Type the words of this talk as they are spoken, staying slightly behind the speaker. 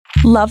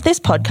Love this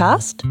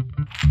podcast?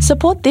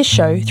 Support this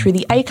show through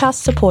the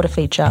Acast supporter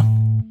feature.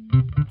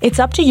 It's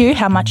up to you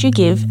how much you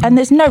give, and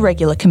there's no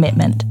regular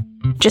commitment.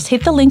 Just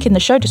hit the link in the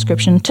show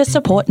description to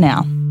support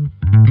now.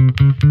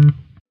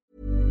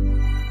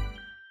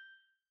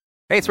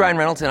 Hey, it's Ryan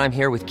Reynolds, and I'm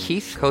here with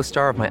Keith,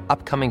 co-star of my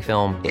upcoming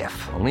film,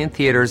 If, only in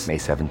theaters May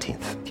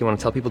 17th. Do you want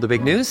to tell people the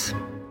big news?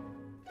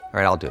 All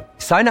right, I'll do it.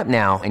 Sign up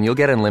now and you'll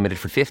get unlimited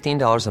for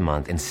 $15 a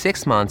month and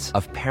 6 months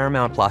of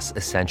Paramount Plus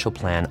Essential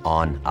Plan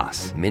on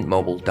us.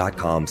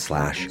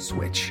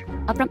 MintMobile.com/switch.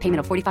 Upfront payment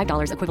of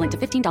 $45 equivalent to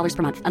 $15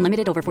 per month.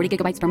 Unlimited over 40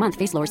 gigabytes per month.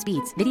 Face lower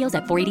speeds. Videos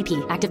at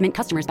 480p. Active Mint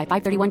customers by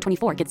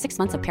 531.24 get 6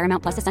 months of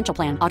Paramount Plus Essential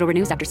Plan. Auto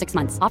renews after 6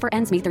 months. Offer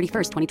ends May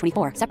 31st,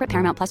 2024. Separate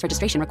Paramount Plus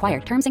registration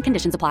required. Terms and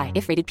conditions apply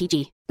if rated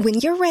PG. When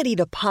you're ready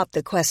to pop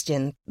the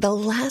question, the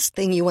last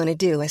thing you want to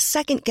do is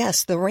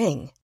second-guess the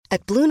ring.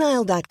 At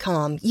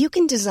BlueNile.com, you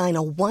can design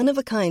a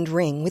one-of-a-kind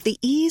ring with the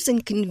ease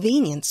and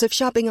convenience of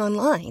shopping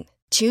online.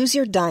 Choose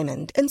your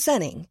diamond and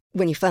setting.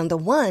 When you find the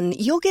one,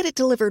 you'll get it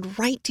delivered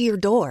right to your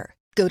door.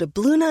 Go to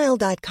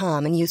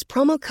BlueNile.com and use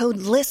promo code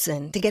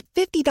LISTEN to get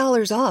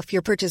 $50 off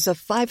your purchase of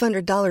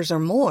 $500 or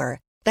more.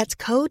 That's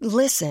code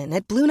LISTEN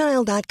at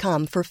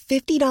BlueNile.com for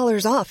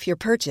 $50 off your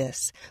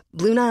purchase.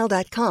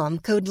 BlueNile.com,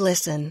 code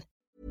LISTEN.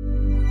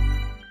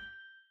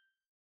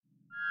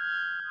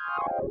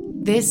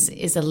 This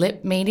is a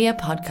Lip Media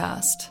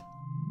podcast.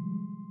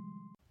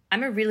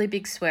 I'm a really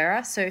big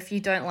swearer, so if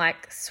you don't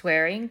like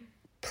swearing,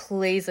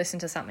 please listen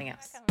to something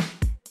else.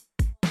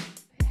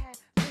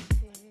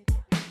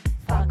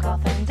 Fuck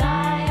off and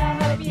die, I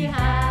hope you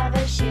have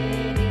a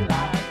shitty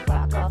life.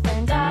 Fuck off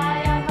and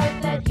die, I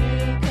hope that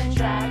you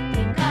contract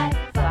pink eye.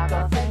 Fuck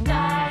off and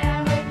die,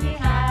 I hope you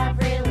have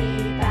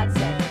really bad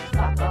sex.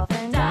 Fuck off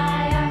and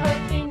die, I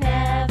hope you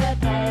never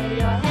pay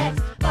your hex.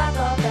 Fuck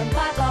off and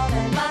fuck off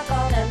and fuck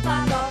off and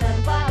fuck off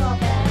and fuck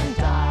off and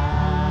die.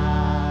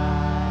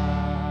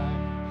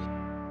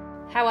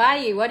 How are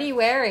you? What are you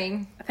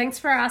wearing? Thanks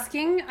for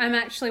asking. I'm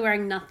actually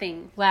wearing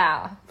nothing.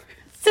 Wow.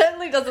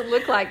 Certainly doesn't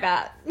look like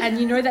that. And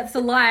you know that's a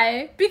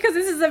lie because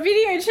this is a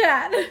video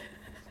chat.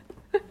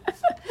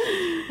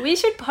 We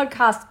should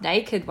podcast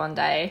naked one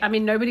day. I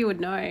mean, nobody would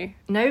know.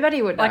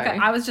 Nobody would know. Like,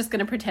 I was just going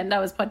to pretend I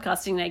was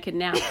podcasting naked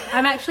now.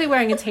 I'm actually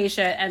wearing a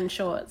t-shirt and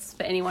shorts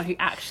for anyone who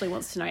actually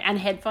wants to know. And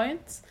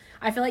headphones.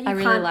 I feel like I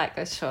really like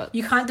those shorts.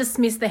 You can't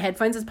dismiss the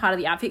headphones as part of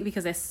the outfit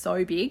because they're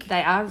so big.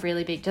 They are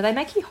really big. Do they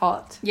make you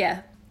hot?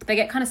 Yeah. They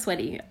get kind of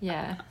sweaty.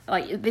 Yeah.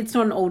 Like, it's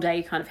not an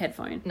all-day kind of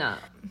headphone. No.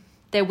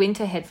 They're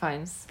winter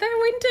headphones. They're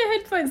winter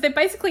headphones. They're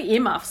basically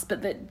earmuffs,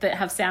 but that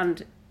have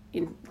sound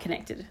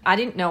connected. I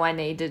didn't know I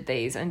needed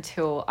these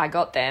until I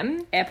got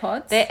them.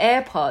 AirPods? They're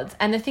AirPods.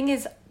 And the thing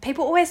is,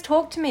 people always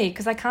talk to me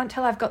because I can't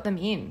tell I've got them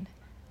in.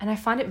 And I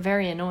find it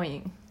very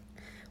annoying.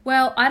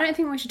 Well, I don't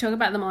think we should talk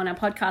about them on our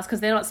podcast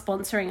because they're not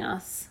sponsoring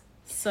us.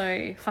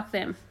 So, fuck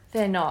them.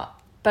 They're not.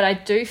 But I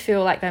do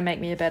feel like they make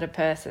me a better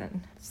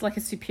person. It's like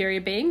a superior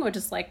being or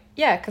just like...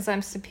 Yeah, because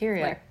I'm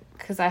superior.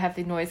 Because I have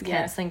the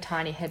noise-cancelling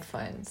tiny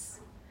headphones.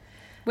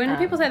 When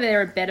people say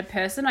they're a better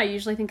person, I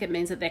usually think it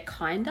means that they're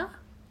kinder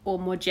or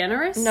more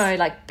generous. No,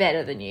 like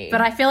better than you.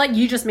 But I feel like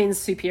you just means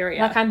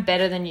superior. Like I'm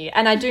better than you.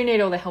 And I do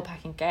need all the help I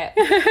can get.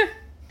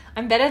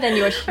 I'm better than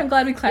your I'm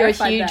glad we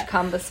clarified your huge, that.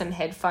 cumbersome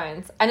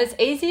headphones. And it's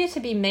easier to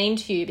be mean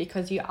to you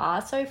because you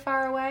are so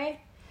far away.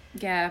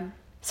 Yeah.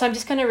 So I'm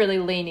just going to really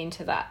lean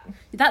into that.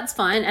 That's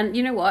fine. And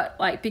you know what?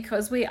 Like,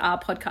 because we are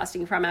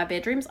podcasting from our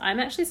bedrooms, I'm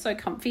actually so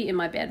comfy in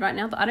my bed right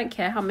now that I don't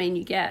care how mean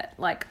you get.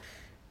 Like...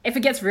 If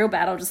it gets real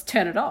bad, I'll just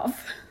turn it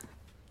off.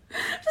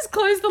 Just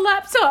close the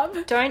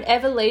laptop. Don't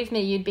ever leave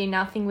me. You'd be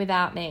nothing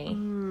without me.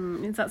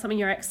 Is that something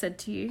your ex said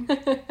to you?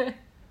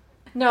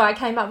 No, I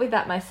came up with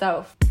that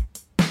myself.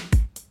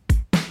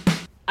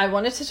 I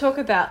wanted to talk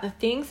about the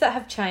things that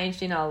have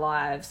changed in our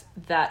lives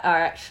that are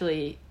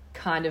actually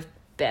kind of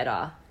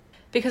better.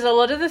 Because a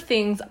lot of the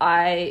things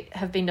I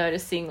have been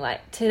noticing,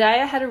 like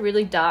today I had a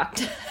really dark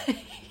day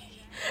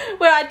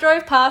where I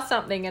drove past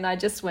something and I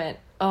just went,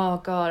 oh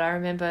God, I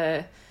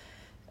remember...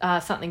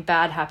 something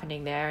bad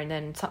happening there and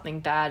then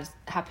something bad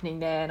happening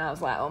there and I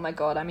was like, oh my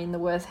God, I'm in the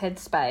worst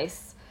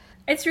headspace.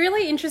 It's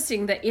really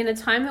interesting that in a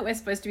time that we're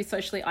supposed to be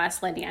socially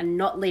isolating and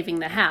not leaving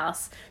the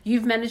house,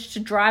 you've managed to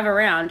drive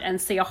around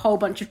and see a whole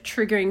bunch of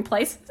triggering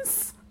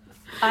places.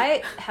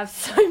 I have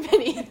so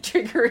many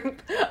triggering...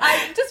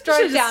 I just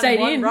drove down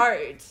one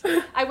road.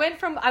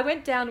 I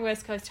went down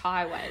West Coast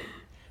Highway.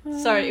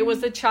 So it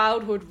was a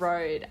childhood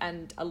road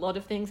and a lot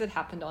of things had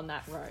happened on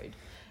that road.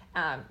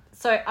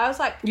 So I was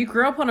like... You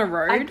grew up on a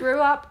road? I grew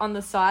up on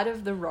the side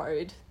of the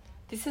road.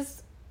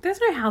 There's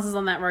no houses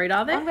on that road,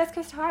 are there? On West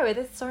Coast Highway,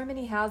 there's so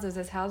many houses.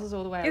 There's houses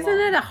all the way along. Isn't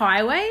it a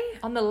highway?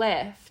 On the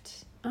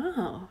left.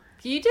 Oh.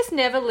 You just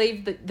never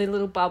leave the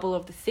little bubble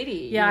of the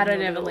city. Yeah, I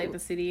don't ever leave the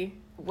city.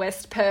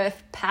 West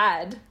Perth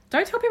pad.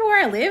 Don't tell people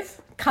where I live.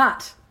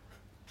 Cut.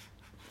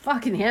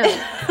 Fucking hell.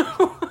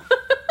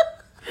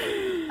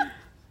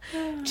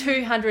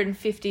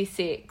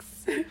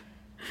 256.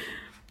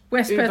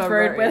 West Perth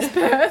Road, West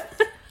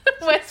Perth.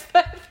 West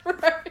Perth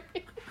Road.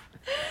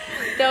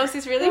 There there was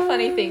this really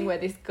funny thing where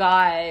this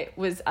guy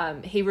was,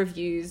 he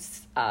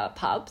reviews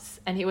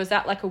pubs, and he was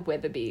at like a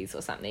Weatherby's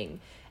or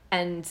something,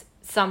 and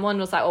someone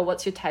was like, oh,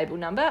 what's your table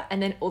number?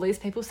 And then all these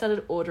people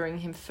started ordering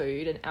him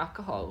food and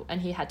alcohol,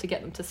 and he had to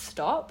get them to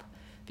stop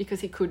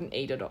because he couldn't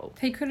eat it all.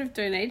 He could have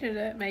donated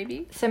it,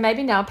 maybe. So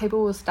maybe now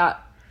people will start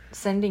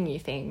sending you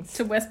things.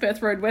 To West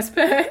Perth Road, West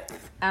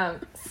Perth.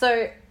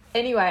 So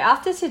anyway,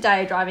 after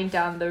today driving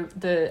down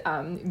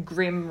the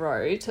grim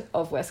road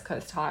of West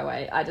Coast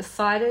Highway, I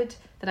decided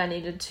that I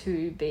needed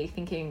to be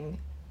thinking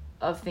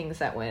of things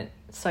that weren't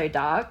so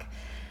dark.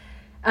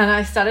 And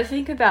I started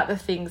thinking about the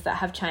things that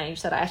have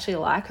changed that I actually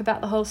like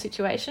about the whole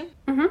situation.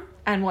 Mm-hmm.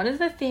 And one of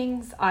the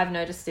things I've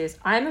noticed is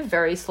I'm a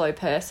very slow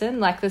person.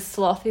 Like, the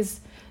sloth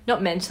is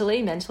not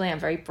mentally. Mentally, I'm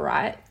very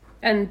bright.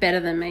 And better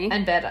than me.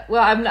 And better.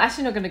 Well, I'm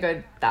actually not going to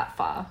go that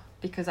far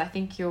because I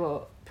think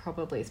you're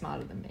probably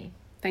smarter than me.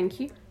 Thank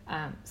you.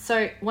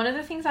 So one of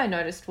the things I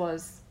noticed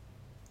was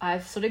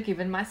I've sort of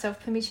given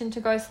myself permission to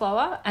go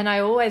slower, and I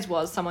always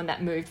was someone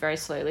that moved very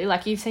slowly.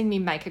 Like, you've seen me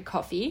make a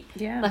coffee.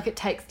 Yeah. Like, it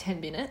takes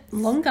 10 minutes.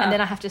 Longer. And then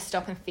I have to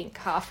stop and think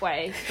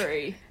halfway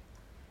through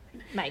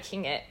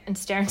making it and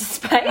stare into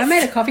space. I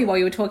made a coffee while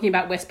you were talking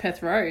about West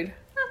Perth Road.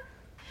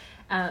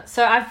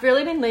 So I've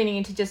really been leaning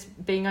into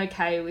just being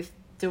okay with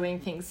doing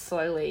things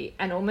slowly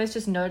and almost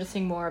just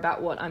noticing more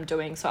about what I'm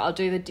doing. So I'll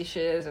do the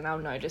dishes and I'll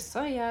notice,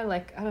 oh yeah,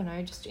 like, I don't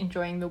know, just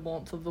enjoying the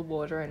warmth of the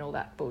water and all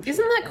that bullshit.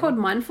 Isn't that called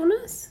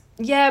mindfulness?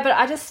 Yeah, but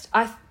I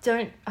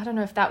don't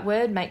know if that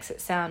word makes it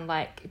sound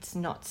like it's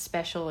not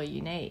special or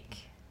unique.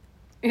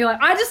 You're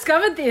like, I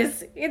discovered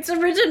this. It's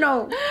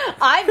original.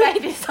 I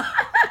made this.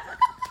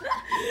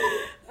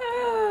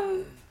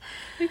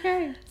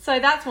 Okay. So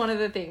that's one of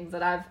the things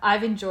that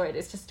I've enjoyed,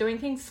 is just doing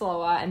things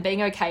slower and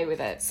being okay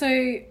with it.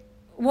 So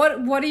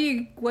what are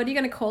you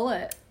going to call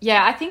it?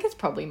 Yeah, I think it's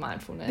probably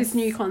mindfulness. This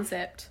new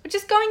concept.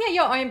 Just going at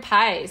your own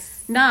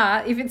pace.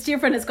 Nah, if it's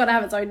different, it's got to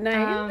have its own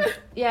name.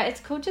 Yeah, it's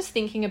called just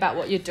thinking about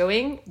what you're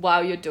doing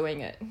while you're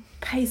doing it.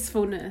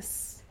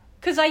 Pacefulness.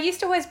 Because I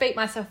used to always beat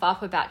myself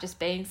up about just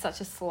being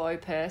such a slow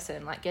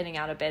person, like getting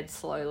out of bed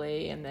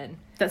slowly and then...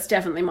 That's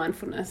definitely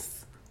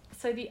mindfulness.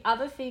 So the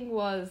other thing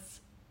was,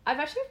 I've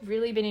actually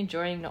really been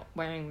enjoying not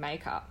wearing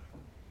makeup.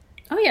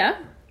 Oh, yeah?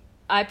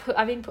 I put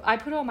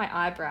on my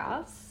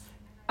eyebrows.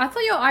 I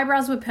thought your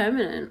eyebrows were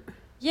permanent.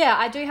 Yeah,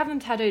 I do have them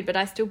tattooed, but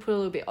I still put a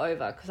little bit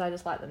over because I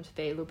just like them to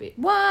be a little bit...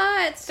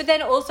 What? But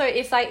then also,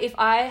 if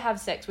I have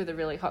sex with a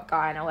really hot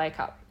guy and I wake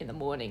up in the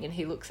morning and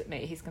he looks at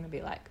me, he's going to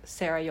be like,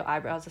 Sarah, your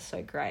eyebrows are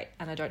so great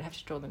and I don't have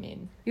to draw them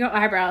in. Your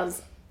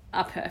eyebrows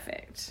are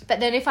perfect. But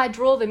then if I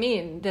draw them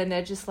in, then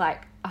they're just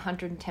like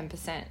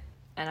 110%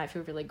 and I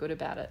feel really good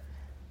about it.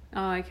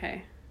 Oh,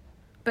 okay.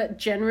 But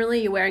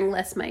generally you're wearing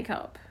less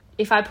makeup.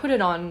 If I put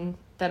it on,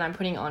 then I'm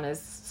putting it on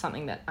as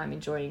something that I'm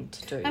enjoying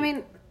to do. I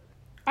mean,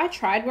 I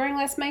tried wearing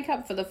less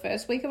makeup for the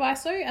first week of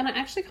ISO and I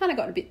actually kind of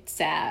got a bit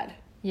sad.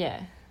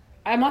 Yeah.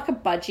 I'm like a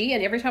budgie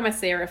and every time I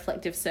see a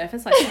reflective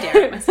surface, I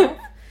stare at myself.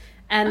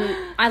 And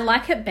I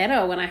like it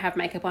better when I have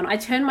makeup on. I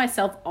turn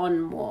myself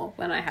on more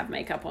when I have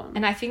makeup on.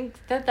 And I think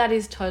that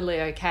is totally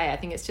okay. I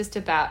think it's just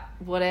about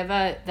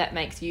whatever that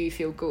makes you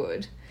feel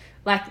good.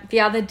 Like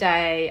the other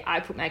day, I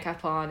put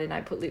makeup on and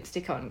I put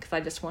lipstick on because I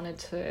just wanted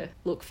to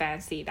look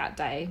fancy that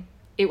day.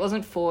 It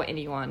wasn't for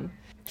anyone.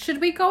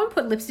 Should we go and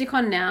put lipstick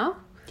on now?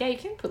 Yeah, you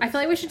can put lipstick. I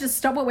feel like we should just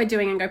stop what we're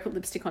doing and go put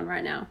lipstick on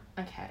right now.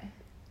 Okay.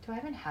 Do I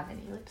even have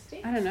any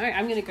lipstick? I don't know.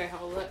 I'm going to go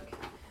have a look.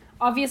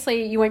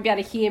 Obviously, you won't be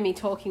able to hear me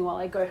talking while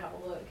I go have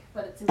a look,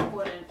 but it's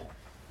important.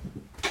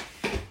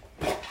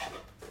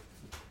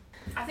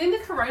 I think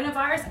the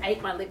coronavirus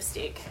ate my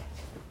lipstick.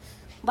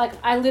 Like,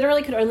 I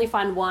literally could only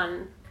find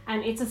one,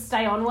 and it's a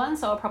stay-on one,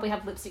 so I'll probably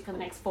have lipstick for the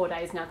next 4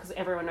 days now because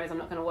everyone knows I'm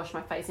not going to wash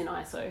my face in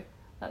ISO.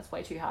 That's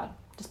way too hard.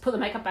 Just put the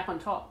makeup back on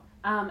top.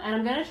 And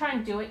I'm going to try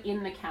and do it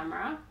in the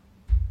camera.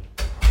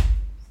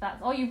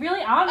 Oh, you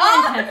really are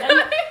wearing pants.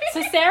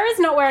 And so Sarah's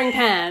not wearing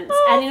pants.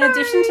 And in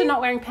addition to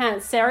not wearing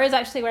pants, Sarah is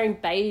actually wearing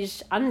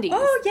beige undies.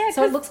 Oh, yeah.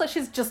 So it looks like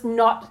she's just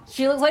not...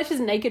 She looks like she's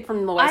naked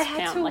from the waist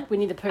down, like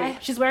Winnie the Pooh.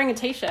 She's wearing a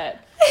T-shirt,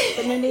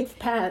 but no need for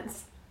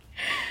pants.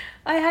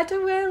 I had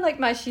to wear, like,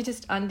 my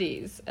shittest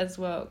undies as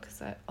well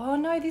because oh,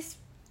 no, this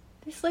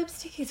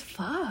lipstick is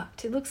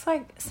fucked. It looks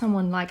like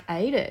someone, like,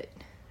 ate it.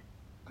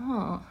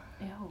 Oh.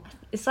 Ew.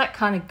 It's, like,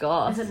 kind of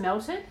goth. Is it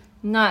melted?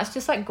 No, it's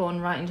just, like, gone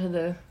right into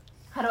the...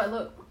 How do I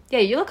look? Yeah,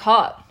 you look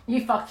hot.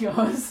 You fucked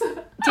yours.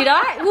 Did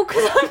I? Well,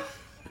 because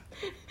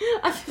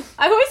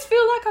I always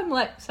feel like I'm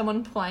like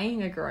someone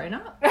playing a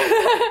grown-up.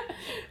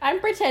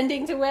 I'm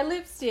pretending to wear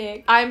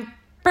lipstick. I'm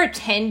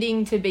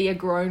pretending to be a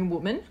grown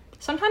woman.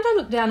 Sometimes I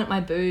look down at my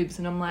boobs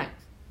and I'm like,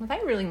 are they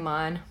really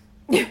mine?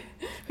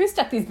 Who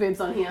stuck these boobs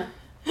on here?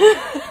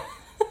 Oh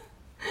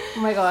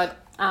my God.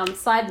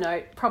 Side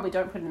note, probably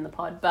don't put it in the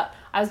pod, but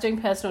I was doing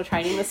personal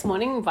training this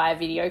morning via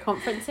video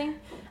conferencing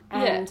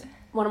and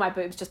one of my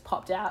boobs just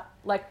popped out.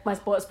 Like, my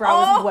sports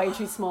bra was way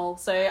too small,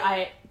 so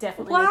I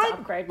definitely need to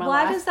upgrade my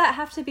life. Why does that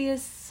have to be a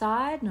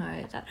side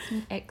note? That's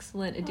an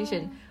excellent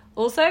addition.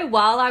 Also,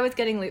 while I was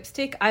getting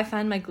lipstick, I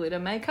found my glitter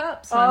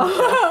makeup. So I'm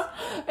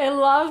just I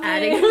love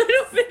adding a it.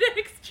 little bit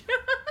extra.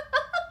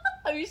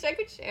 I wish I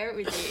could share it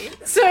with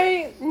you.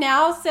 So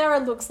now Sarah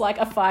looks like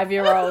a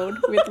 5-year-old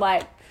with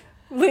like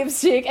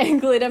lipstick and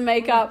glitter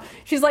makeup.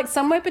 She's like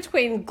somewhere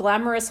between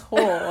glamorous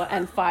whore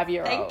and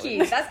 5-year-old. Thank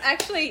you. That's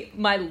actually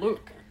my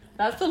look.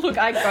 That's the look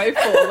I go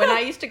for when I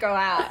used to go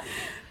out.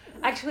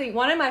 Actually,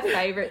 one of my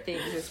favourite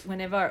things is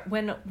remember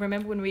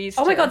when we used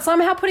to... Oh my God,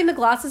 somehow putting the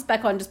glasses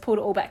back on just pulled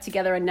it all back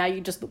together and now you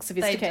just look They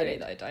sophisticated.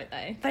 do though, don't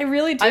they? They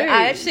really do.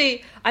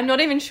 I'm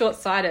not even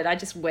short-sighted. I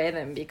just wear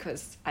them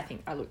because I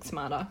think I look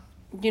smarter.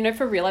 You know,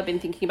 for real, I've been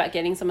thinking about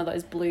getting some of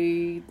those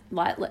blue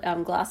light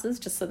glasses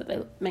just so that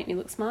they make me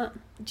look smart.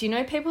 Do you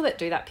know people that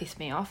do that piss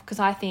me off? Because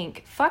I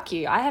think, fuck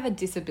you, I have a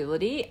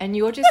disability and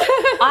you're just...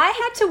 I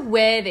had to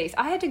wear these.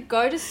 I had to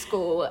go to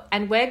school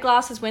and wear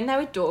glasses when they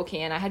were dorky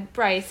and I had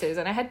braces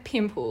and I had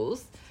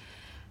pimples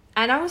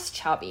and I was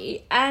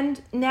chubby. And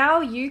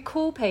now you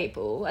cool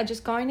people are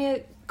just going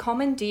to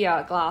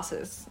commandeer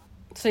glasses.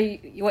 So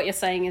what you're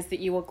saying is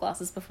that you wore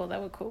glasses before they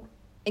were cool?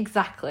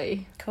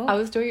 Exactly. Cool. I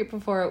was doing it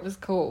before it was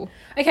cool.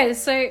 Okay,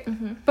 so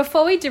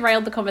before we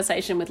derailed the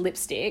conversation with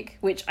lipstick,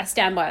 which I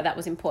stand by, that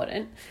was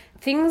important,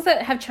 things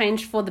that have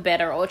changed for the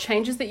better or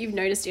changes that you've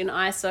noticed in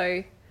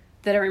ISO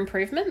that are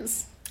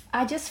improvements?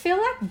 I just feel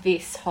like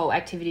this whole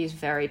activity is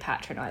very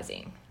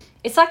patronising.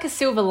 It's like a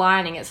silver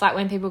lining. It's like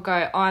when people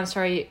go, oh, I'm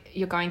sorry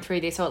you're going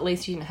through this, or at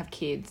least you didn't have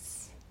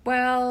kids.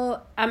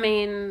 Well, I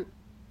mean,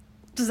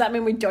 does that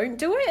mean we don't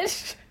do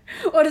it?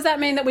 Or does that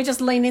mean that we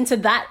just lean into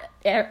that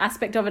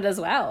aspect of it as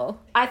well?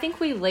 I think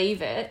we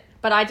leave it,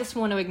 but I just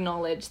want to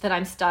acknowledge that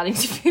I'm starting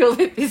to feel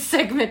that this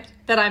segment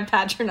that I'm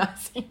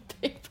patronising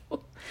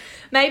people.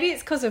 Maybe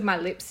it's because of my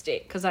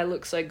lipstick, because I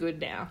look so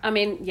good now. I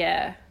mean,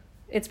 yeah,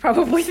 it's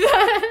probably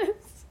that.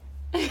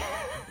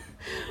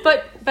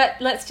 But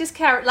let's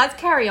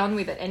carry on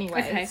with it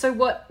anyway. Okay. So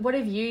what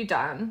have you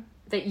done?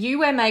 That you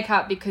wear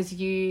makeup because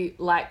you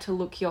like to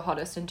look your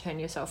hottest and turn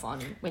yourself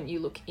on when you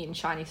look in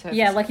shiny surfaces.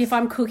 Yeah, like if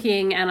I'm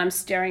cooking and I'm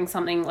stirring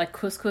something like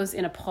couscous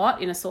in a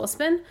pot, in a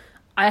saucepan,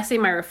 I see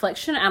my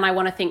reflection and I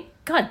want to think,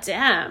 God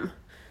damn,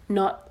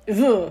 not,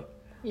 ugh.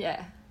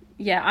 Yeah.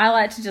 Yeah, I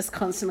like to just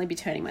constantly be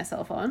turning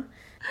myself on.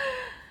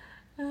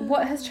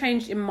 What has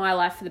changed in my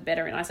life for the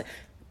better in ISO?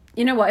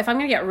 You know what, if I'm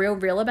going to get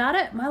real about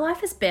it, my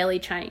life has barely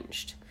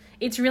changed.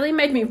 It's really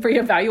made me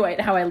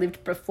reevaluate how I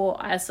lived before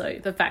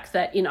ISO. The fact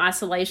that in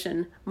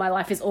isolation, my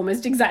life is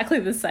almost exactly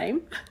the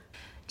same.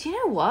 Do you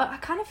know what? I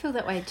kind of feel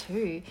that way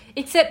too.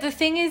 Except the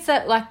thing is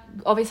that, like,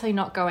 obviously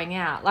not going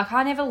out. Like,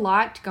 I never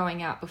liked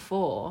going out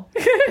before.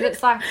 But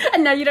it's like...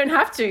 And now you don't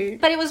have to.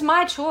 But it was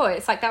my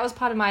choice. Like, that was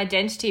part of my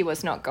identity,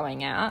 was not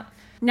going out.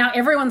 Now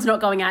everyone's not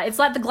going out. It's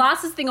like the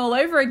glasses thing all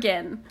over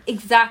again.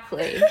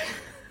 Exactly.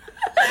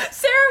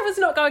 Sarah was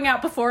not going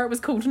out before it was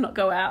cool to not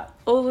go out.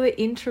 All the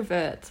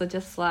introverts are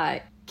just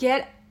like,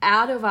 get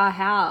out of our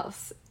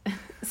house.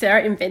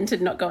 Sarah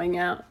invented not going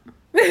out.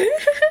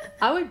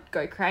 I would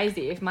go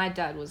crazy if my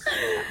dad was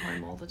at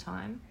home all the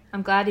time.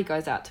 I'm glad he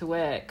goes out to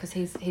work because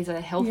he's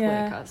a health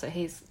worker, so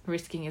he's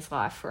risking his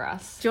life for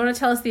us. Do you want to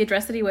tell us the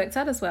address that he works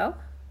at as well?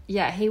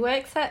 Yeah, he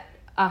works at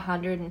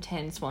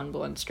 110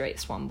 Swanbourne Street,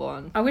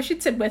 Swanbourne. I wish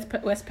you'd said West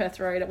Perth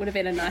Road. It would have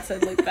been a nicer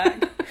look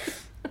back.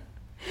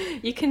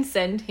 You can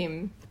send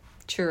him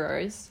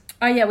churros.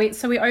 Oh, yeah, we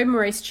owe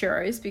Maurice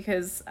churros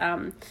because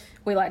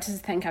we like to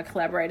thank our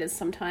collaborators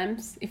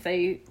sometimes if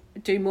they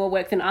do more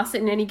work than us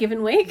in any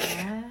given week.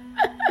 Yeah.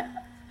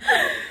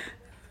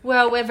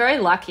 Well, we're very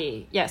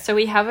lucky. Yeah, so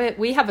we have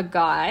a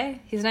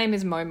guy. His name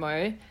is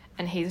Momo,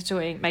 and he's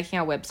making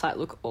our website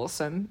look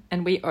awesome,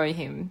 and we owe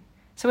him.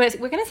 So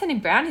we're going to send him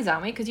brownies,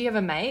 aren't we? Because you have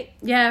a mate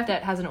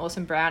that has an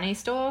awesome brownie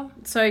store.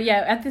 So,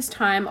 yeah, at this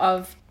time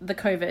of the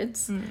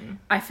COVIDs,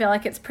 I feel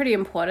like it's pretty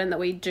important that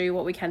we do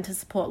what we can to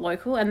support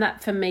local, and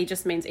that for me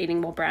just means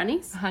eating more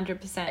brownies.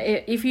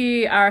 100%. If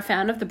you are a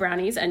fan of the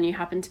brownies and you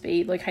happen to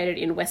be located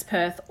in West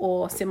Perth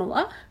or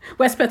similar,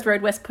 West Perth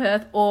Road, West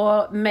Perth,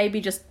 or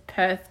maybe just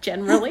Perth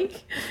generally,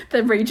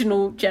 the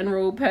regional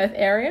general Perth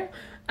area,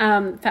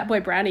 Fat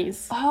Boy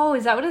Brownies. Oh,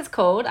 is that what it's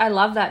called? I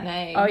love that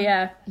name. Oh,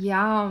 yeah.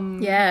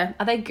 Yum. Yeah.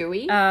 Are they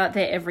gooey? They're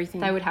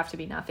everything. They would have to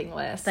be nothing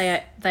less. They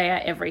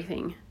are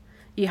everything.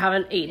 You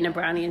haven't eaten a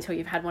brownie until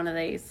you've had one of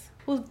these.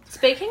 Well,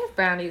 speaking of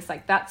brownies,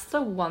 like that's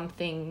one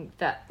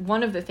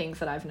of the things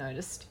that I've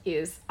noticed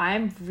is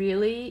I'm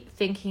really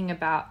thinking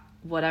about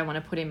what I want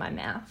to put in my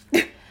mouth.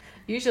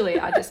 Usually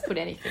I just put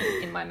anything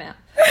in my mouth.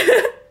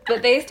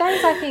 But these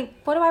days I think,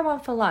 what do I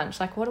want for lunch?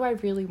 Like, what do I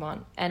really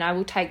want? And I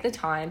will take the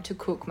time to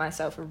cook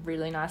myself a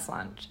really nice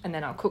lunch, and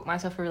then I'll cook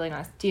myself a really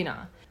nice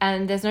dinner.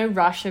 And there's no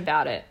rush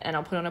about it. And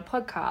I'll put on a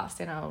podcast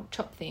and I'll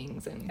chop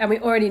things. And we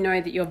already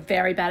know that you're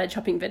very bad at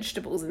chopping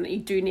vegetables and that you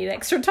do need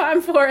extra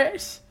time for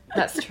it.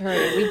 That's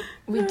true.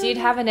 We did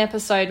have an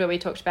episode where we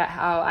talked about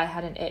how I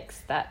had an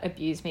ex that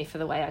abused me for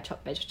the way I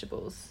chop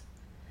vegetables.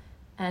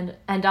 And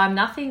I'm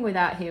nothing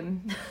without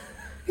him.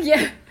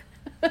 Yeah.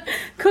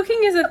 Cooking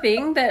is a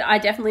thing that I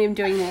definitely am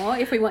doing more.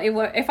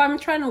 If I'm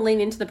trying to lean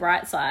into the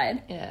bright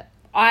side. Yeah.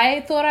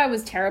 I thought I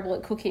was terrible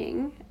at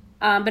cooking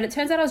But it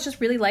turns out I was just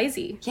really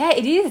lazy. Yeah,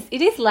 it is.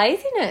 It is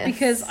laziness.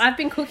 Because I've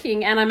been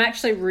cooking and I'm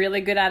actually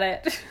really good at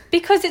it.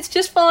 Because it's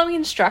just following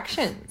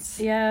instructions.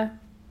 Yeah.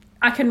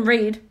 I can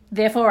read,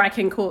 therefore I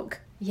can cook.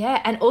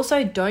 Yeah, and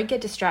also don't get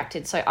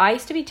distracted. So I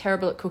used to be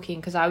terrible at cooking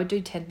because I would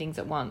do 10 things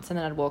at once and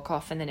then I'd walk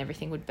off and then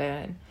everything would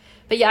burn.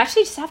 But you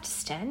actually just have to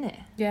stand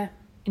there. Yeah.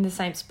 In the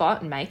same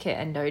spot and make it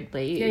and don't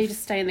leave. Yeah, you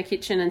just stay in the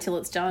kitchen until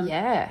it's done.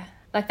 Yeah.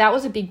 Like, that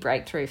was a big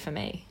breakthrough for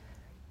me.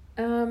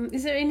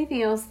 Is there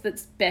anything else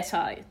that's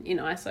better in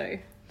ISO?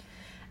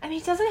 I mean,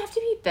 it doesn't have to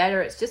be better.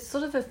 It's just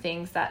sort of the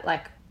things that,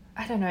 like,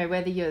 I don't know,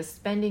 whether you're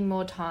spending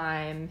more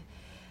time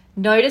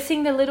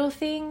noticing the little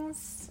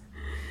things.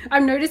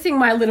 I'm noticing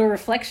my little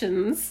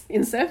reflections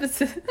in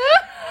surfaces.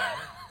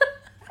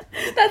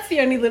 That's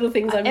the only little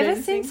things I'm noticing.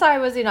 Ever since I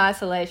was in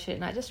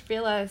isolation, I just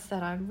realised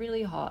that I'm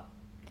really hot.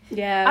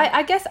 Yeah.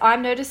 I guess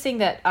I'm noticing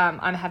that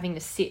I'm having to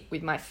sit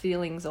with my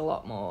feelings a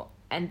lot more.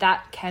 And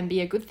that can be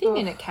a good thing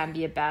and it can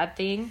be a bad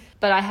thing.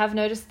 But I have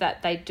noticed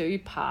that they do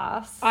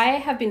pass. I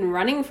have been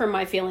running from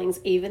my feelings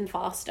even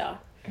faster.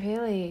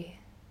 Really?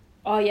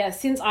 Oh, yeah.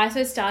 Since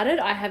ISO started,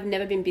 I have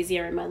never been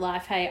busier in my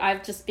life. Hey,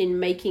 I've just been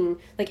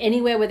making, like,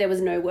 anywhere where there was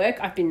no work,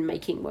 I've been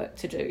making work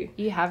to do.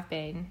 You have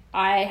been.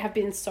 I have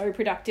been so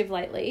productive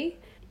lately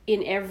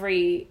in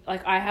every,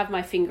 like, I have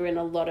my finger in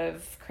a lot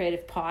of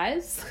creative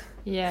pies.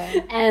 Yeah.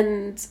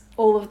 And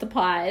all of the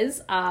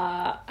pies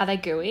are... Are they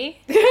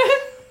gooey?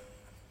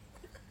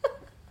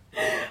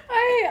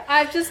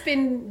 I've just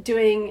been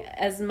doing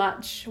as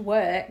much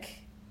work,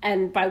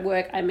 and by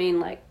work I mean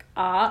like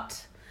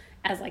art,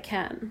 as I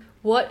can.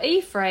 What are you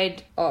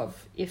afraid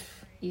of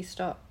if you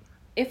stop?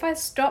 If I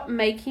stop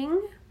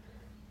making,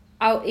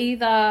 I'll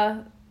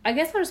either... I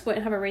guess I just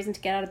won't have a reason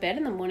to get out of bed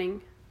in the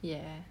morning.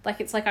 Yeah.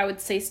 Like, it's like I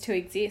would cease to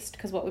exist,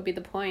 because what would be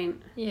the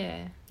point?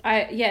 Yeah.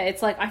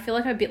 It's like I feel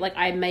like I'm a bit like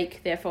I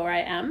make, therefore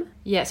I am.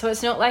 Yeah, so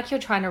it's not like you're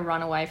trying to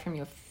run away from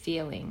your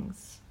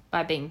feelings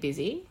by being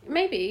busy.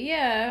 Maybe,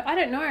 yeah. I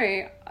don't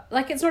know.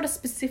 Like, it's not a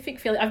specific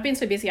feeling. I've been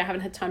so busy I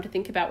haven't had time to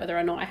think about whether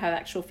or not I have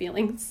actual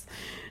feelings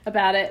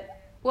about it.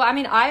 Well, I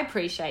mean, I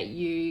appreciate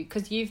you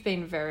because you've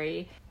been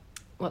very...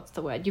 What's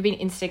the word? You've been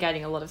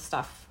instigating a lot of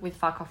stuff with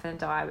Fuck Off and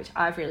Die, which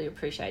I've really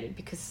appreciated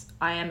because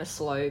I am a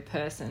slow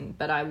person,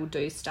 but I will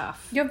do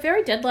stuff. You're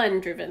very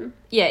deadline driven.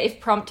 Yeah, if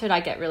prompted, I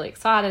get really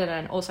excited,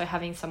 and also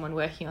having someone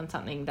working on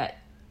something that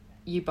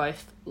you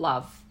both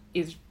love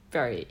is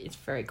it's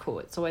very cool.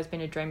 It's always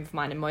been a dream of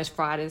mine, and most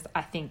writers,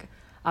 I think,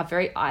 are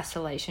very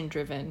isolation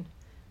driven.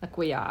 Like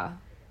we are.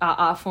 Our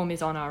art form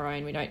is on our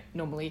own. We don't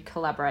normally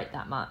collaborate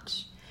that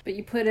much. But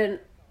you put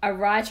a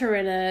writer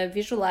and a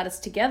visual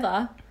artist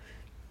together...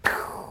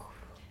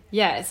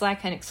 Yeah, it's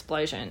like an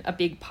explosion, a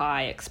big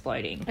pie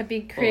exploding. A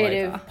big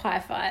creative pie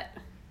fight.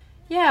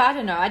 Yeah, I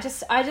don't know. I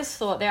just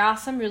thought there are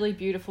some really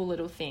beautiful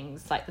little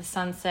things like the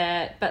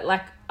sunset, but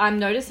like I'm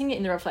noticing it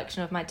in the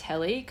reflection of my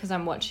telly because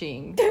I'm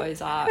watching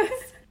Ozarks.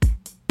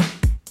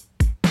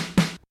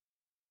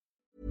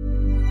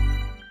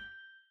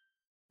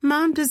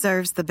 Mom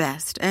deserves the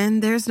best,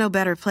 and there's no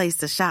better place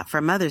to shop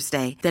for Mother's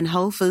Day than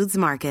Whole Foods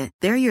Market.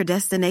 They're your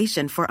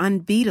destination for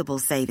unbeatable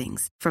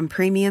savings, from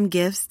premium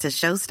gifts to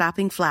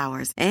show-stopping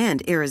flowers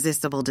and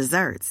irresistible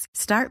desserts.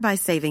 Start by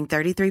saving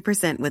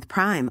 33% with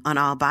Prime on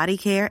all body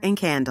care and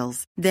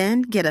candles.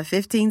 Then get a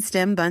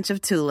 15-stem bunch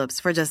of tulips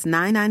for just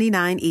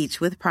 $9.99 each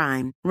with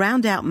Prime.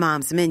 Round out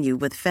Mom's menu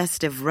with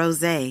festive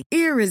rosé,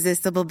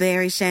 irresistible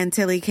berry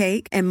chantilly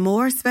cake, and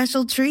more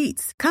special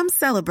treats. Come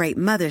celebrate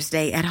Mother's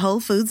Day at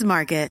Whole Foods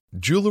Market.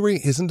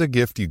 Jewelry isn't a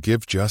gift you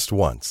give just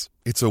once.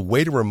 It's a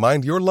way to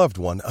remind your loved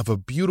one of a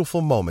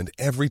beautiful moment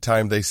every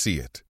time they see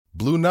it.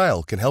 Blue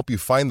Nile can help you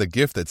find the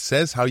gift that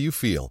says how you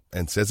feel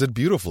and says it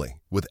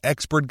beautifully, with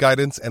expert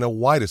guidance and a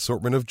wide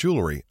assortment of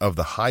jewelry of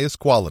the highest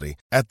quality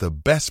at the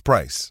best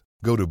price.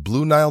 Go to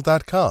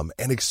BlueNile.com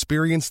and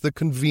experience the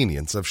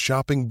convenience of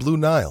shopping Blue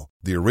Nile,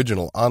 the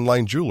original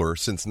online jeweler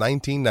since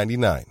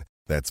 1999.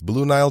 That's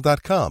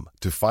BlueNile.com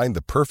to find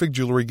the perfect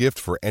jewelry gift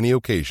for any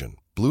occasion.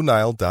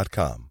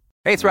 BlueNile.com.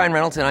 Hey, it's Ryan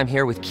Reynolds, and I'm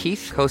here with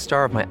Keith,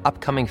 co-star of my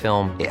upcoming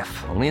film,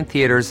 If, only in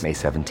theaters May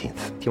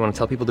 17th. Do you want to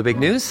tell people the big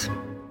news?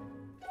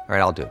 All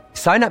right, I'll do it.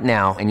 Sign up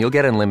now and you'll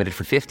get unlimited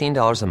for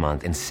 $15 a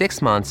month and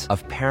 6 months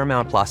of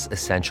Paramount Plus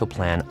Essential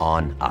Plan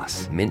on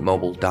us.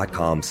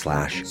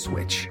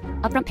 MintMobile.com/switch.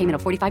 Upfront payment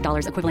of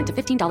 $45 equivalent to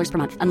 $15 per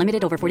month.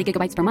 Unlimited over 40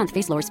 gigabytes per month.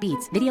 Face lower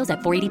speeds. Videos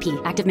at 480p.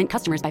 Active Mint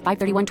customers by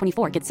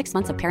 531.24 get 6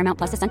 months of Paramount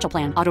Plus Essential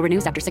Plan. Auto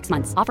renews after 6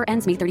 months. Offer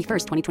ends May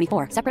 31st,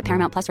 2024. Separate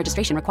Paramount Plus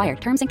registration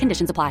required. Terms and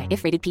conditions apply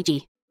if rated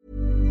PG.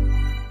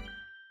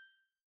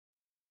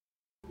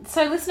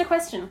 So, listener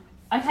question.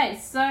 Okay,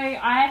 so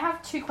I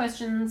have 2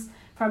 questions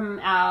from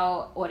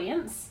our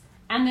audience,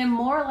 and they're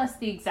more or less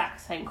the exact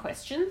same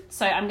question.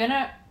 So I'm going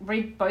to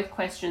read both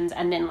questions,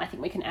 and then I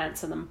think we can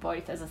answer them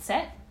both as a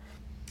set.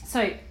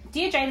 So,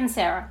 dear Jade and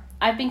Sarah,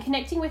 I've been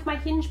connecting with my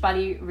Hinge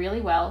buddy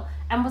really well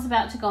and was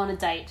about to go on a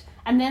date,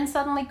 and then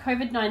suddenly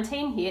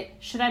COVID-19 hit.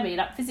 Should I meet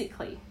up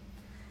physically?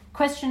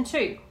 Question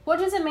 2. What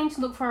does it mean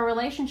to look for a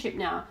relationship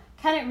now?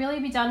 Can it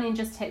really be done in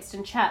just text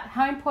and chat?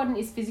 How important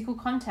is physical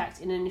contact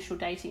in initial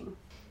dating?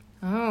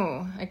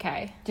 Oh,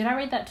 okay. Did I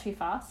read that too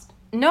fast?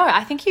 No,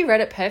 I think you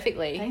read it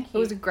perfectly. Thank It you.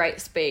 was a great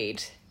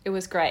speed. It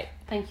was great.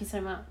 Thank you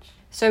so much.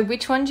 So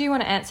which one do you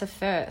want to answer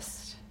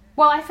first?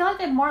 Well, I feel like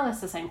they're more or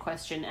less the same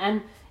question.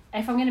 And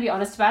if I'm going to be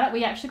honest about it,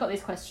 we actually got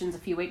these questions a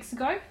few weeks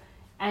ago.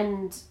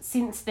 And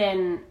since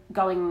then,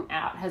 going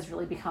out has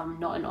really become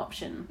not an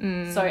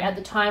option. So at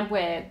the time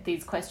where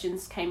these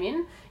questions came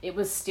in, it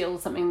was still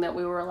something that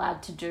we were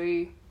allowed to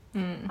do,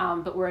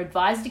 but were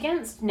advised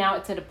against. Now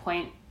it's at a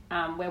point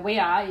where we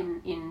are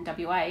in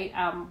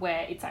WA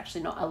where it's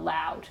actually not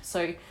allowed.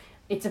 So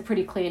it's a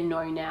pretty clear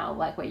no now,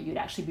 like where you'd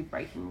actually be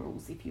breaking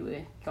rules if you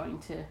were going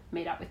to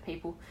meet up with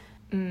people.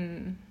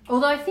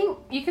 Although I think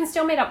you can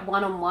still meet up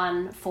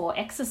one-on-one for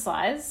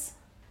exercise.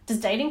 Does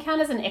dating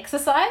count as an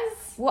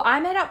exercise? Well, I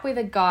met up with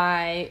a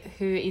guy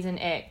who is an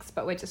ex,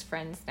 but we're just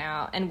friends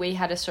now, and we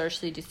had a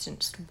socially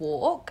distanced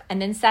walk and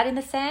then sat in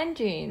the sand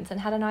dunes and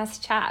had a nice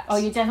chat. Oh,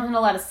 you're definitely not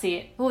allowed to see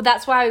it. Well,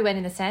 that's why we went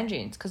in the sand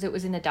dunes, because it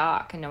was in the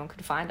dark and no one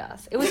could find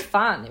us. It was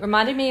fun. It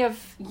reminded me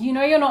of... You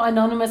know you're not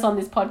anonymous on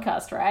this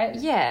podcast, right?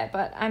 Yeah,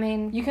 but I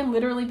mean... You can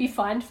literally be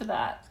fined for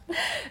that.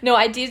 No,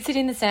 I did sit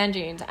in the sand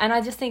dunes, and I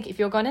just think if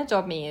you're going to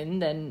dob me in,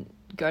 then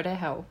go to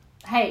hell.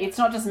 Hey, it's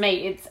not just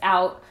me. It's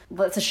our,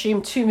 let's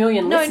assume, 2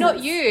 million No, listeners.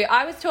 not you.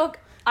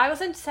 I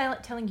wasn't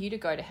telling you to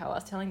go to hell. I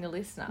was telling the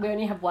listener. We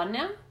only have one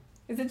now?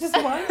 Is it just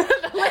one?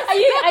 Are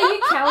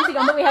you counting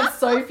on that we have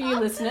so few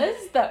listeners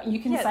that you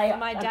can say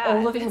my all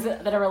dad. the things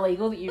that are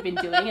illegal that you've been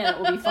doing and it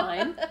will be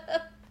fine?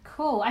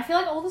 Cool. I feel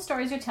like all the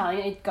stories you're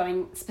telling are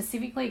going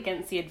specifically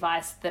against the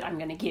advice that I'm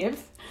going to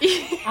give.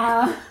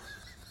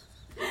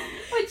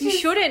 You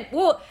shouldn't.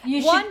 Well,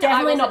 You should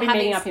definitely not be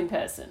meeting up in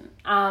person,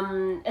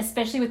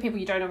 especially with people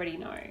you don't already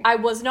know. I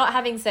was not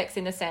having sex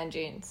in the sand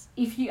dunes.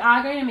 If you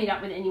are going to meet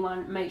up with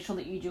anyone, make sure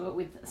that you do it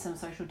with some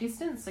social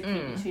distance, so keep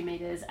your 2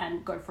 meters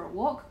and go for a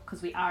walk,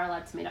 because we are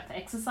allowed to meet up for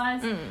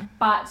exercise.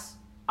 But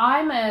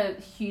I'm a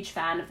huge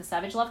fan of the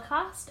Savage Love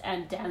cast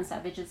and Dan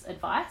Savage's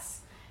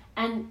advice.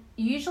 And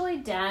usually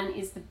Dan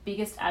is the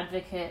biggest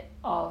advocate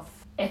of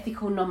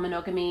ethical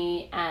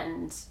non-monogamy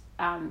and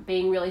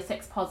being really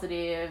sex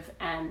positive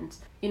and,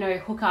 you know,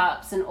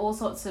 hookups and all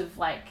sorts of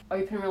like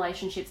open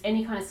relationships,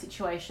 any kind of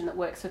situation that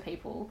works for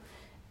people.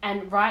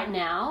 And right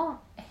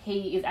now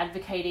he is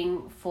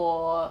advocating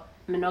for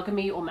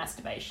monogamy or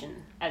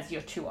masturbation as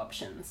your 2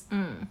 options.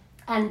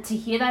 And to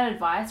hear that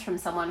advice from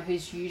someone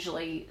who's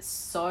usually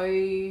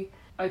so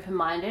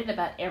open-minded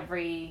about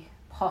every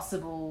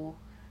possible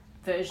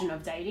version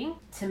of dating,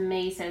 to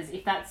me says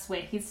if that's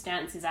where his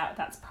stance is at,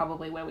 that's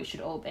probably where we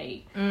should all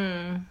be.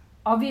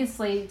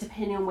 Obviously,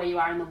 depending on where you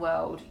are in the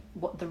world,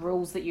 what the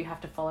rules that you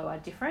have to follow are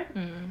different.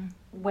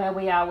 Where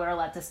we are, we're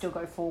allowed to still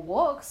go for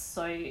walks,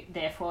 so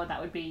therefore that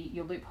would be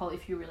your loophole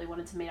if you really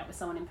wanted to meet up with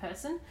someone in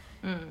person.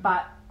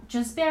 But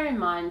just bear in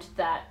mind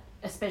that,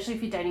 especially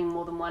if you're dating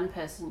more than one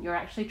person, you're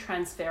actually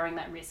transferring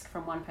that risk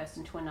from one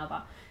person to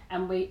another.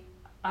 And we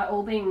are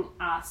all being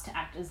asked to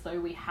act as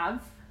though we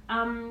have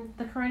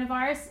the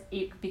coronavirus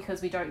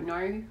because we don't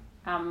know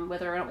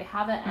whether or not we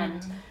have it.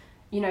 And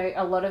you know,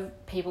 a lot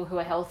of people who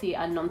are healthy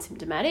are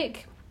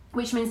non-symptomatic,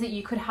 which means that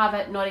you could have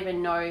it, not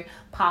even know,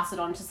 pass it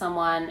on to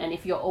someone. And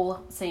if you're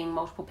all seeing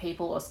multiple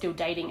people or still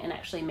dating and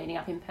actually meeting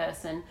up in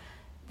person,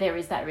 there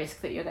is that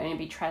risk that you're going to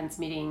be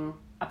transmitting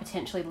a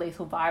potentially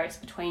lethal virus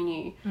between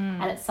you.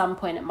 And at some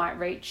point it might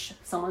reach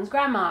someone's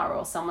grandma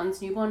or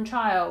someone's newborn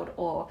child,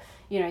 or,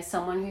 you know,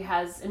 someone who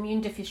has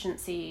immune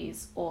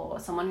deficiencies or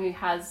someone who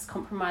has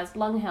compromised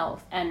lung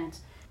health. And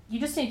you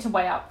just need to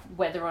weigh up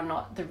whether or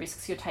not the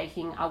risks you're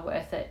taking are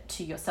worth it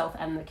to yourself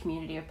and the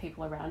community of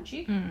people around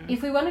you.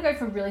 If we want to go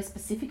for really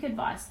specific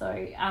advice,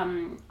 though,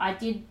 I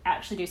did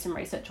actually do some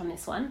research on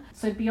this one.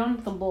 So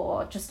beyond the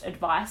law, just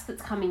advice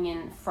that's coming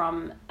in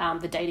from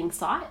the dating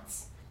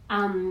sites.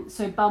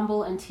 So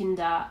Bumble and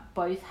Tinder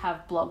both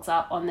have blogs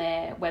up on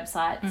their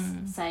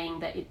websites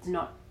saying that it's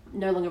no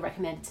longer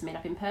recommended to meet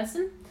up in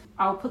person.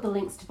 I'll put the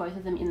links to both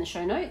of them in the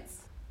show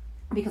notes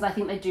because I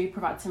think they do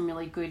provide some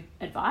really good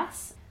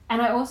advice.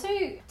 And I also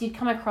did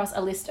come across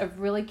a list of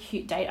really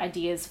cute date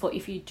ideas for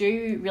if you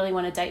do really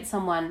want to date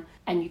someone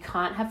and you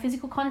can't have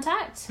physical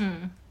contact,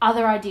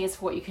 other ideas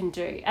for what you can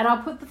do. And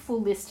I'll put the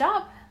full list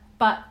up,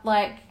 but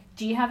like,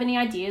 do you have any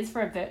ideas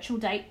for a virtual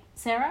date,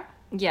 Sarah?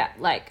 Yeah,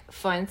 like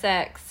phone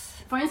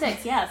sex. Phone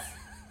sex, yes.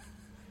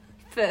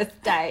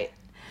 First date.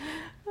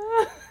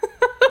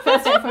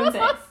 First date, phone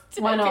sex.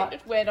 Why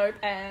not? Wear no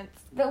pants.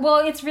 Well,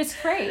 it's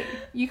risk-free.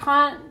 You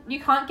can't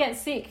get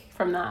sick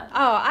from that.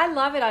 Oh, I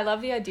love it. I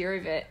love the idea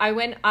of it. I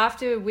went,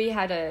 after we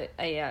had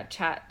a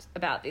chat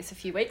about this a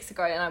few weeks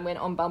ago, and I went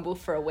on Bumble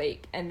for a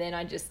week, and then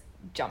I just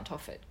jumped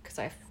off it because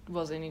I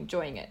wasn't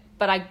enjoying it.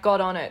 But I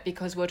got on it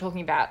because we were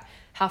talking about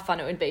how fun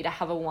it would be to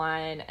have a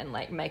wine and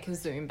like make a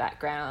Zoom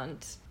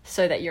background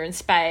so that you're in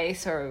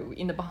space or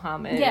in the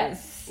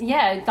Bahamas.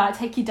 Yeah, like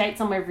take your date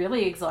somewhere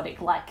really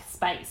exotic like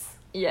space.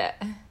 Yeah.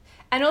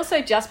 And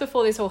also, just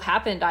before this all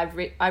happened, I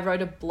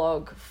wrote a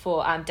blog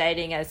for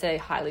dating as a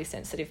highly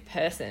sensitive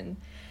person.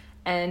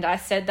 And I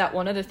said that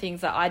one of the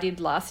things that I did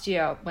last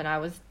year when I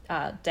was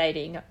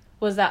dating,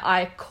 was that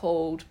I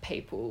called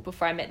people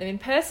before I met them in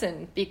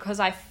person, because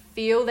I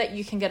feel that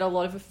you can get a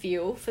lot of a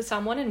feel for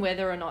someone and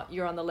whether or not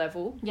you're on the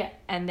level. Yeah.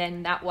 And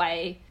then that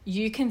way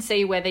you can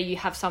see whether you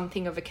have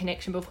something of a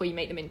connection before you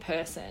meet them in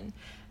person.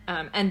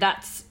 And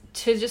that's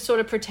to just sort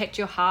of protect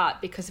your heart,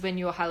 because when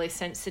you're highly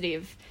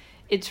sensitive,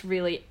 it's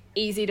really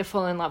easy to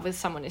fall in love with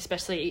someone,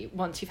 especially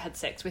once you've had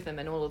sex with them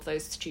and all of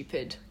those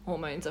stupid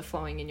hormones are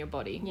flowing in your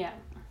body. Yeah,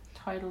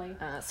 totally.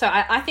 So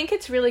I think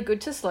it's really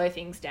good to slow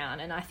things down,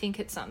 and I think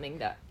it's something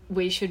that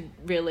we should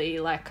really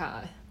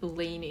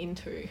lean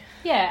into.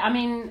 Yeah, I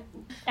mean,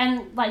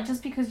 and like,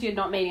 just because you're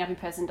not meeting up in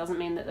person doesn't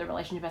mean that the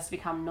relationship has to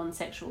become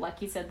non-sexual.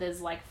 Like you said,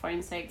 there's like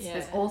phone sex. Yeah.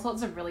 There's all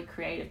sorts of really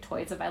creative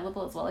toys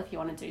available as well if you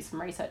want to do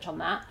some research on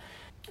that.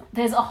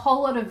 There's a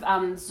whole lot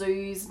of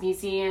zoos,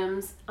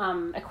 museums,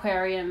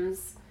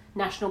 aquariums,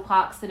 national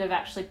parks that have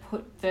actually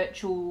put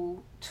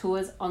virtual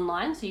tours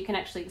online, so you can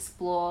actually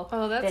explore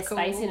their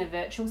space in a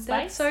virtual space.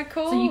 That's so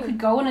cool. So you could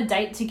go on a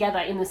date together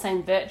in the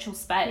same virtual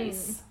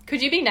space.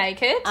 Could you be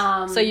naked?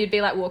 So you'd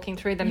be like walking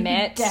through the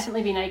Met? Could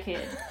definitely be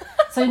naked.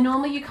 So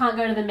normally you can't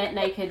go to the Met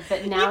naked,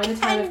 but now in the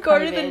time of go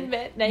COVID, to the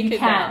Met naked you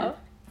can. now.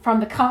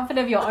 From the comfort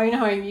of your own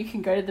home, you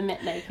can go to the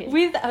Met naked.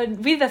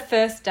 With a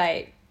first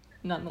date,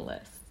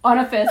 nonetheless. On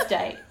a first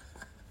date.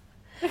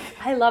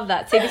 I love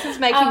that. See, this is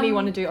making me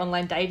want to do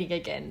online dating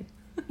again.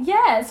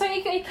 Yeah, so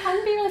it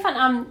can be really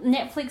fun.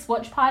 Netflix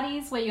watch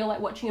parties where you're like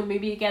watching a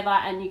movie together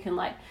and you can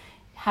like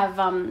have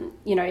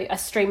a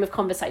stream of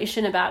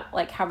conversation about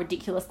like how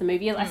ridiculous the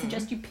movie is. I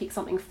suggest you pick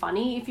something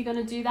funny if you're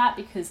going to do that,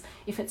 because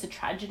if it's a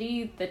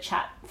tragedy, the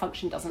chat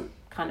function doesn't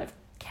kind of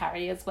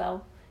carry as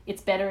well.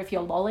 It's better if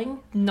you're lolling.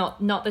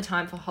 Not the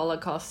time for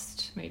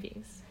Holocaust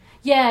movies.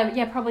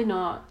 Yeah, probably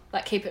not.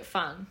 Like, keep it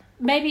fun.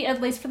 Maybe at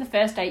least for the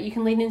first date, you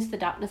can lean into the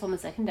darkness on the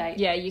second date.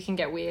 Yeah, you can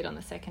get weird on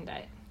the second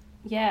date.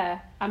 Yeah,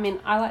 I mean,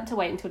 I like to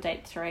wait until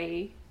date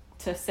 3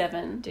 to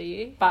 7. Do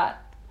you? But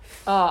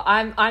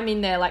I'm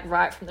in there like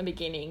right from the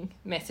beginning,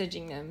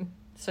 messaging them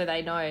so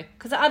they know,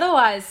 because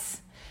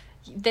otherwise,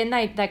 then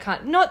they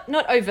can't not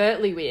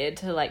overtly weird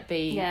to like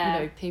be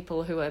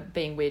people who are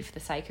being weird for the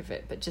sake of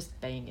it, but just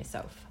being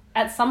yourself.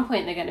 At some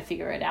point, they're going to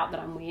figure it out that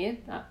I'm weird.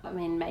 I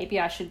mean, maybe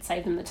I should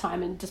save them the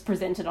time and just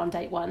present it on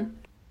date 1.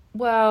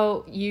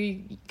 Well,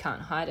 you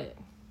can't hide it.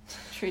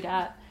 True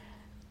that.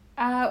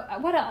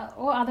 What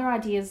other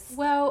ideas?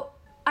 Well,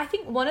 I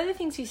think one of the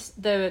things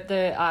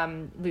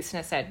the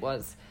listener said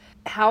was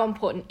how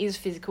important is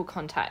physical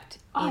contact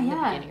in the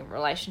beginning of a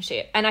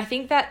relationship. And I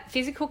think that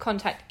physical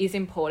contact is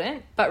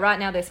important, but right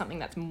now there's something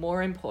that's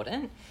more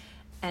important,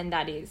 and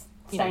that is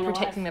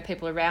protecting the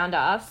people around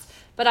us.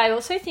 But I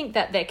also think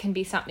that there can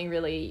be something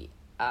really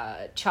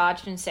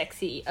charged and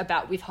sexy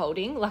about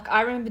withholding. Like,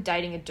 I remember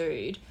dating a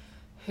dude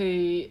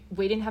who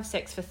we didn't have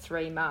sex for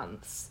 3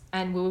 months,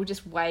 and we were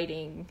just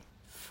waiting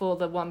for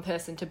the one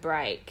person to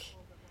break,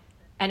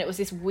 and it was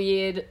this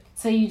weird.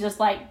 So you just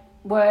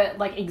were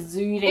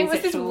exuding. It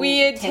was this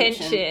weird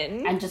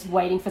tension and just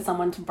waiting for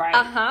someone to break.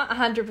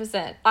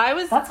 100%. I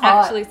was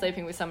actually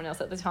sleeping with someone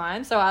else at the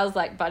time, so I was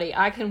like, buddy,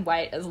 I can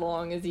wait as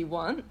long as you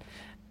want.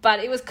 But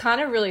it was kind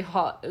of really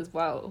hot as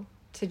well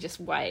to just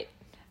wait.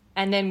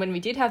 And then when we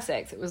did have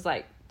sex, it was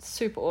like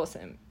super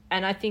awesome.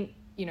 And I think,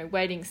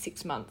 waiting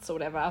 6 months or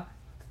whatever.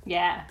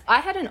 Yeah.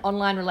 I had an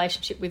online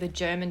relationship with a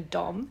German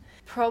dom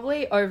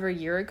probably over a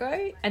year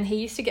ago, and he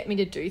used to get me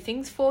to do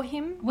things for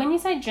him. When you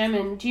say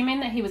German, do you mean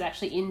that he was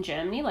actually in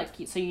Germany?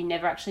 So you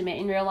never actually met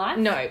in real life?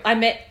 No,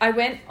 I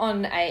went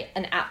on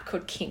an app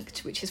called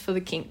Kinked, which is for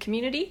the kink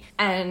community,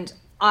 and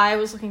I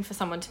was looking for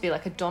someone to be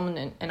like a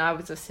dominant and I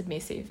was a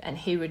submissive, and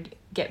he would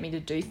get me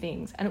to do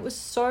things, and it was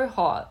so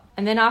hot.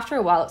 And then after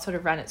a while it sort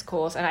of ran its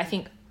course, and I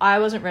think I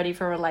wasn't ready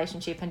for a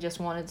relationship and just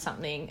wanted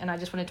something, and I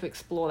just wanted to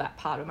explore that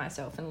part of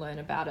myself and learn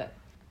about it.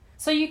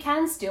 So you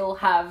can still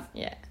have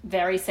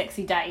very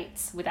sexy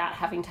dates without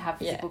having to have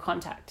physical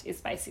contact, is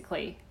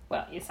basically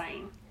what you're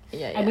saying.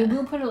 Yeah. And we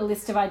will put a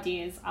list of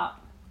ideas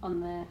up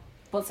on the,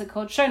 what's it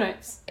called, show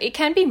notes. It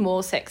can be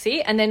more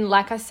sexy, and then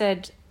like I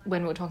said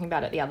when we were talking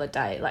about it the other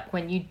day, like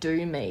when you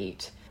do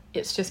meet,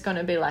 it's just going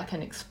to be like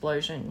an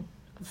explosion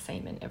of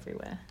semen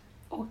everywhere.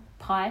 Or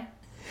pie.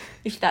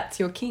 If that's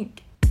your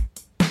kink.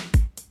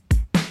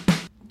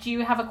 Do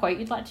you have a quote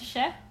you'd like to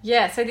share?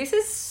 Yeah, so this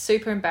is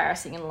super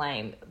embarrassing and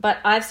lame, but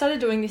I've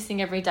started doing this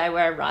thing every day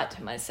where I write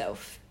to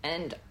myself,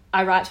 and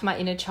I write to my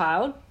inner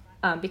child,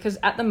 because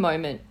at the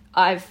moment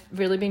I've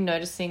really been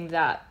noticing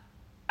that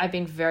I've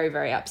been very,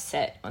 very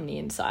upset on the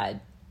inside,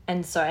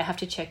 and so I have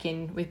to check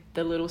in with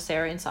the little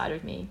Sarah inside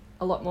of me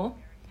a lot more.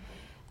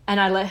 And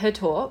I let her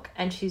talk,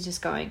 and she's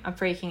just going, I'm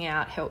freaking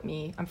out, help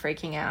me, I'm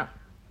freaking out.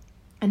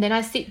 And then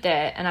I sit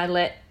there and I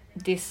let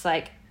this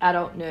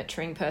adult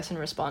nurturing person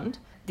respond.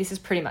 This is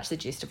pretty much the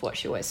gist of what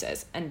she always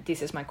says, and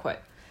this is my quote.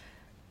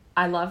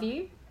 I love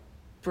you,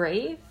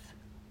 breathe,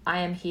 I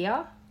am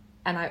here,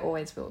 and I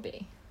always will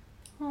be.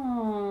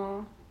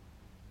 Oh,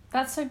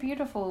 that's so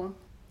beautiful.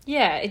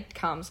 Yeah, it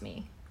calms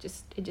me.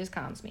 It just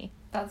calms me.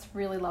 That's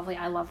really lovely.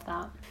 I love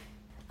that.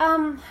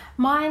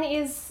 Mine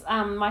is,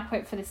 my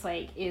quote for this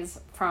week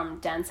is from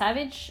Dan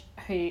Savage,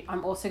 who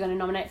I'm also going to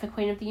nominate for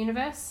Queen of the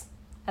Universe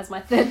as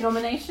my third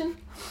nomination.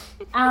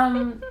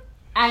 And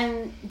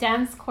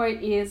Dan's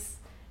quote is,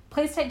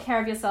 "Please take care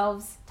of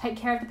yourselves, take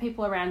care of the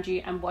people around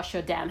you, and wash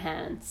your damn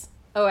hands."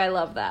 Oh, I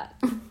love that.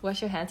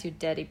 Wash your hands, you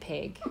dirty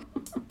pig.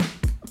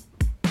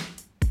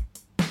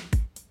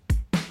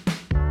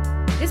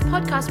 This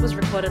podcast was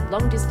recorded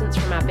long distance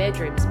from our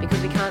bedrooms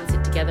because we can't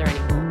sit together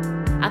anymore.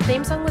 Our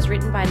theme song was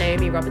written by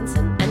Naomi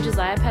Robinson and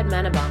Josiah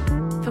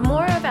Padmanabang. For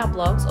more of our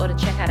blogs or to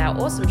check out our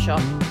awesome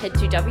shop, head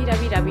to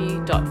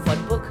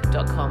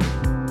www.fodbook.com.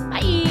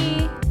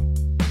 Bye!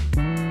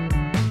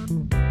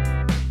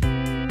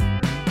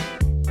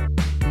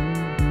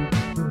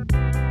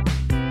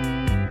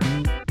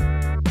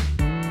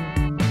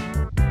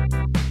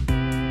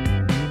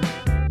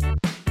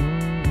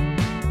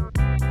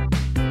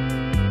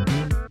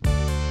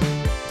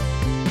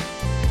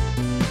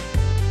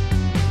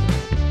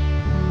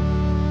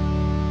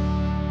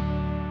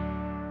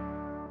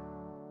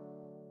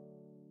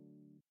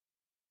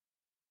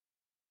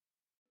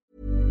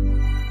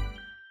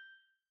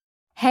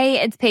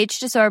 Hey, it's Paige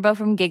DeSorbo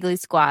from Giggly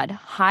Squad.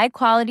 High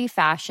quality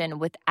fashion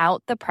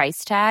without the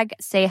price tag.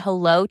 Say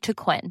hello to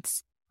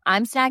Quince.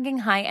 I'm snagging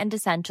high-end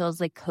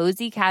essentials like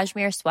cozy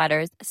cashmere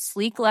sweaters,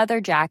 sleek leather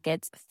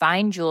jackets,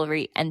 fine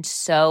jewelry, and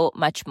so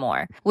much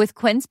more. With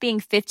Quince being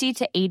 50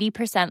 to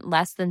 80%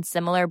 less than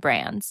similar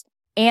brands.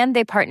 And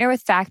they partner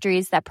with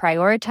factories that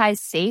prioritize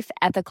safe,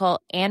 ethical,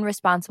 and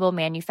responsible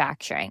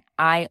manufacturing.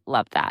 I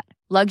love that.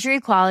 Luxury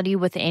quality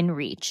within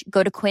reach.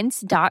 Go to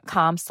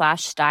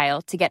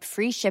quince.com/style to get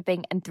free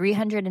shipping and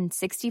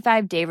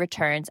 365-day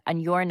returns on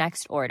your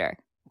next order.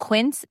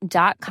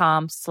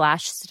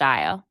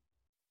 Quince.com/style.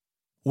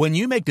 When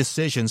you make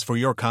decisions for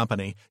your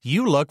company,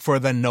 you look for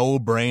the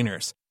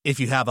no-brainers. If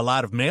you have a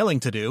lot of mailing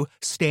to do,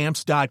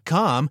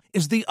 Stamps.com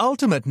is the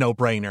ultimate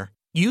no-brainer.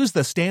 Use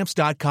the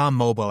Stamps.com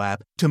mobile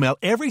app to mail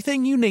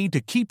everything you need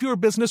to keep your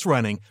business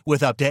running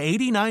with up to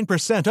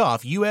 89%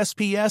 off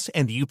USPS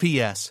and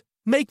UPS.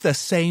 Make the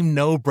same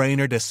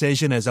no-brainer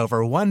decision as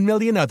over 1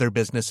 million other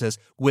businesses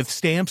with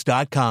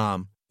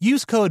Stamps.com.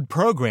 Use code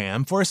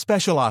PROGRAM for a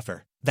special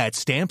offer. That's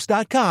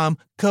Stamps.com,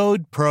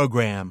 code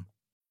PROGRAM.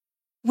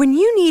 When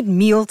you need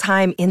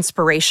mealtime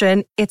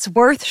inspiration, it's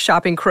worth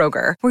shopping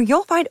Kroger, where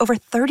you'll find over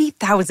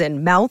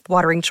 30,000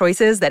 mouth-watering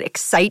choices that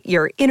excite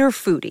your inner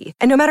foodie.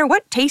 And no matter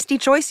what tasty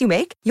choice you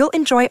make, you'll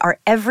enjoy our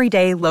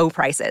everyday low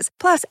prices,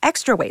 plus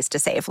extra ways to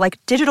save, like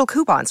digital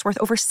coupons worth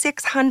over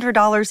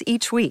 $600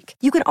 each week.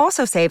 You can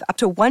also save up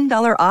to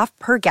 $1 off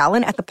per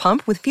gallon at the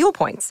pump with fuel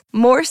points.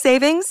 More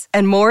savings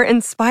and more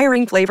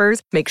inspiring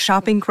flavors make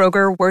shopping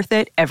Kroger worth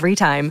it every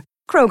time.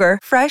 Kroger,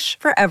 fresh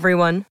for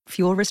everyone.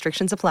 Fuel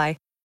restrictions apply.